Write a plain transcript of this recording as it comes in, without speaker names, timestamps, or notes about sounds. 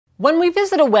When we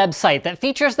visit a website that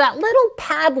features that little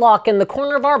padlock in the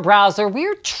corner of our browser,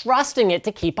 we're trusting it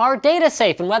to keep our data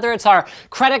safe. And whether it's our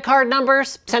credit card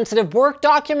numbers, sensitive work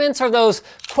documents, or those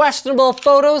questionable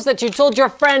photos that you told your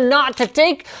friend not to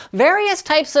take, various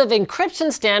types of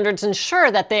encryption standards ensure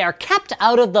that they are kept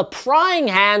out of the prying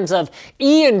hands of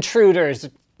intruders,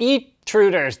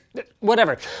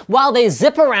 whatever, while they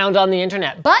zip around on the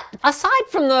internet. But aside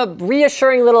from the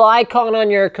reassuring little icon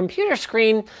on your computer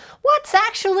screen, what's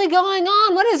actually going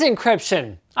on? What is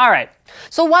encryption? All right,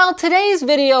 so while today's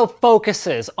video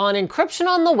focuses on encryption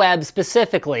on the web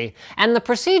specifically, and the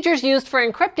procedures used for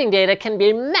encrypting data can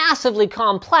be massively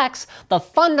complex, the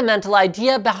fundamental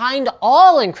idea behind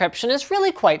all encryption is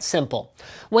really quite simple.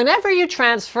 Whenever you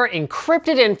transfer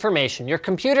encrypted information, your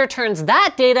computer turns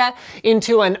that data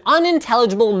into an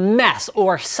unintelligible mess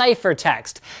or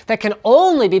ciphertext that can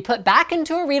only be put back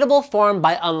into a readable form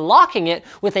by unlocking it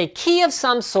with a key of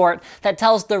some sort that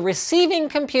tells the receiving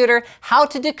computer how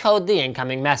to decode the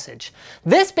incoming message.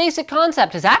 This basic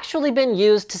concept has actually been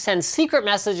used to send secret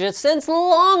messages since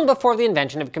long before the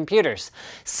invention of computers.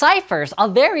 Ciphers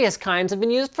of various kinds have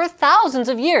been used for thousands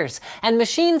of years, and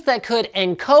machines that could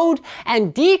encode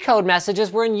and decode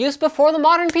messages were in use before the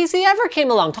modern PC ever came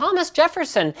along. Thomas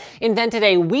Jefferson invented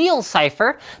a wheel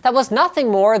cipher that was nothing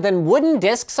more than wooden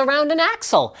discs around an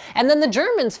axle. And then the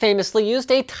Germans famously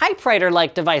used a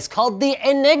typewriter-like device called the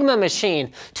Enigma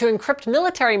machine to encrypt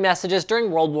military messages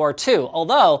during World War II,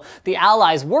 although the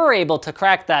Allies were able to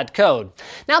crack that code.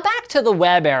 Now back to the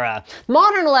web era.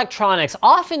 Modern electronics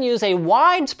often use a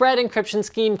widespread encryption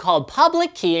scheme called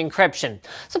public key encryption.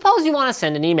 Suppose you want to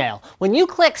send an email. When you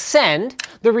click send,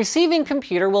 the receiving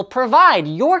computer will provide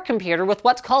your computer with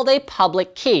what's called a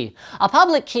public key. A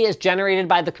public key is generated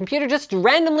by the computer just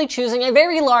randomly choosing a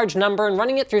very large number and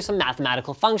running it through some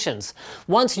mathematical functions.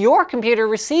 Once your computer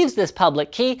receives this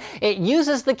public key, it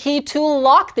uses the key to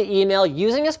lock the email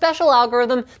using a special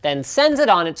algorithm, then sends it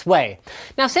on its way.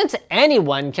 Now, since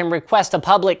anyone can request a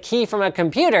public key from a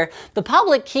computer, the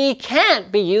public key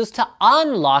can't be used to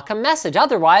unlock a message.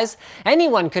 Otherwise,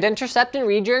 anyone could intercept and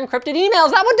read your encrypted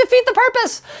emails. That would defeat the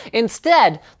purpose.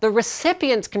 Instead, the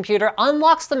recipient's computer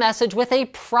unlocks the message with a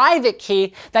private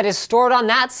key that is stored on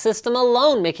that system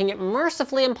alone, making it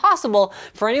mercifully impossible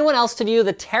for anyone else to view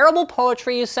the terrible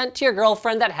poetry you sent to your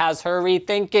girlfriend that has her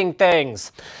rethinking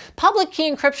things. Public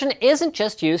key encryption isn't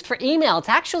just used for email. It's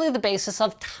actually the basis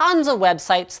of tons of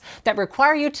websites that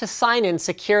require you to sign in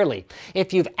securely.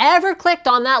 If you've ever clicked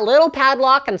on that little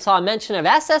padlock and saw a mention of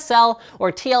SSL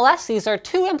or TLS, these are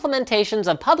two implementations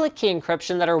of public key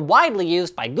encryption that are widely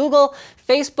used by Google,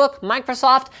 Facebook,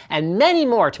 Microsoft, and many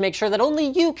more to make sure that only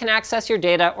you can access your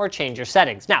data or change your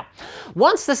settings. Now,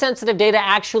 once the sensitive data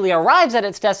actually arrives at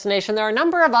its destination, there are a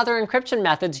number of other encryption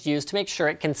methods used to make sure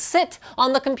it can sit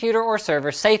on the computer or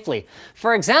server safely.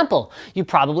 For example, you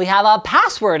probably have a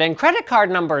password and credit card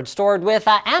number stored with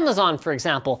Amazon, for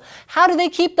example. How do they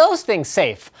keep those things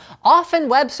safe? Often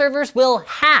web servers will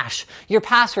hash your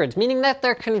passwords, meaning that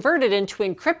they're converted into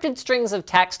encrypted strings of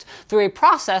text through a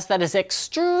process that is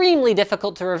extremely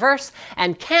difficult to reverse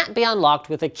and can't be unlocked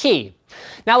with a key.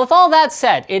 Now, with all that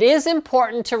said, it is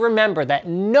important to remember that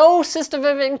no system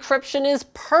of encryption is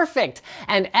perfect,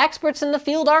 and experts in the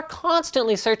field are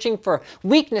constantly searching for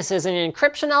weaknesses in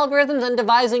encryption algorithms and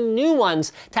devising new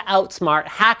ones to outsmart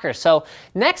hackers. So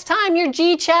next time you're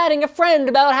G-chatting a friend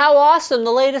about how awesome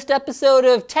the latest episode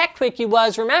of Tech Quickie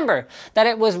was, remember that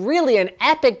it was really an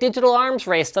epic digital arms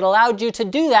race that allowed you to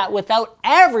do that without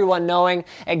everyone knowing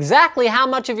exactly how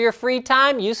much of your free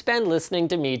time you spend listening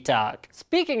to me talk.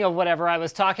 Speaking of whatever I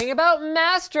was talking about,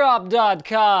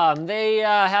 Massdrop.com. They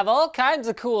have all kinds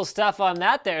of cool stuff on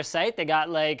their site. They got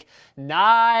like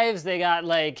knives, they got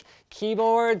like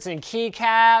keyboards and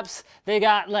keycaps, they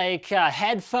got like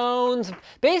headphones.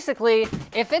 Basically,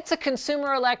 if it's a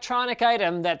consumer electronic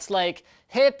item that's like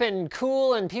hip and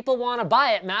cool and people want to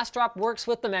buy it, Massdrop works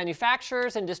with the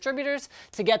manufacturers and distributors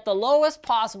to get the lowest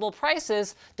possible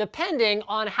prices depending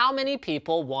on how many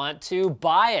people want to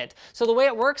buy it. So the way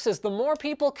it works is the more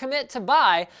people commit to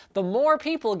buy, the more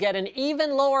people get an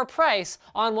even lower price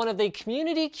on one of the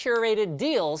community curated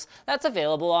deals that's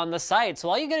available on the site. So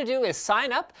all you gotta do is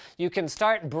sign up. You can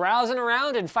start browsing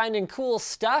around and finding cool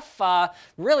stuff.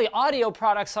 Really, audio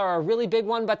products are a really big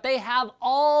one, but they have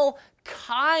all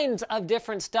kinds of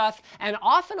different stuff and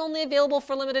often only available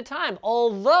for limited time,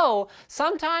 although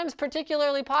sometimes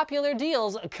particularly popular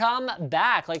deals come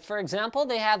back. Like, for example,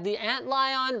 they have the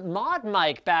Antlion mod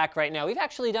mic back right now. We've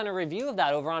actually done a review of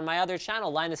that over on my other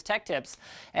channel, Linus Tech Tips,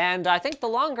 and I think the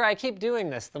longer I keep doing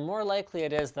this, the more likely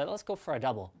it is that, let's go for a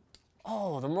double.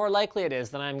 oh, the more likely it is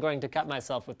that I'm going to cut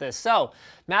myself with this. So,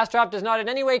 Massdrop does not in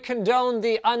any way condone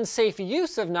the unsafe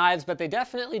use of knives, but they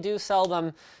definitely do sell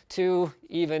them to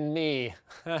even me.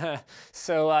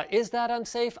 So, is that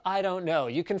unsafe? I don't know.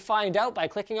 You can find out by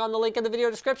clicking on the link in the video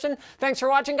description. Thanks for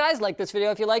watching, guys. Like this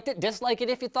video if you liked it. Dislike it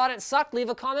if you thought it sucked. Leave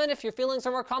a comment if your feelings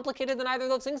are more complicated than either of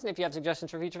those things. And if you have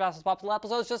suggestions for future Fastest Possible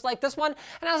episodes just like this one.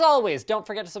 And as always, don't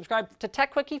forget to subscribe to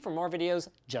Tech Quickie for more videos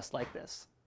just like this.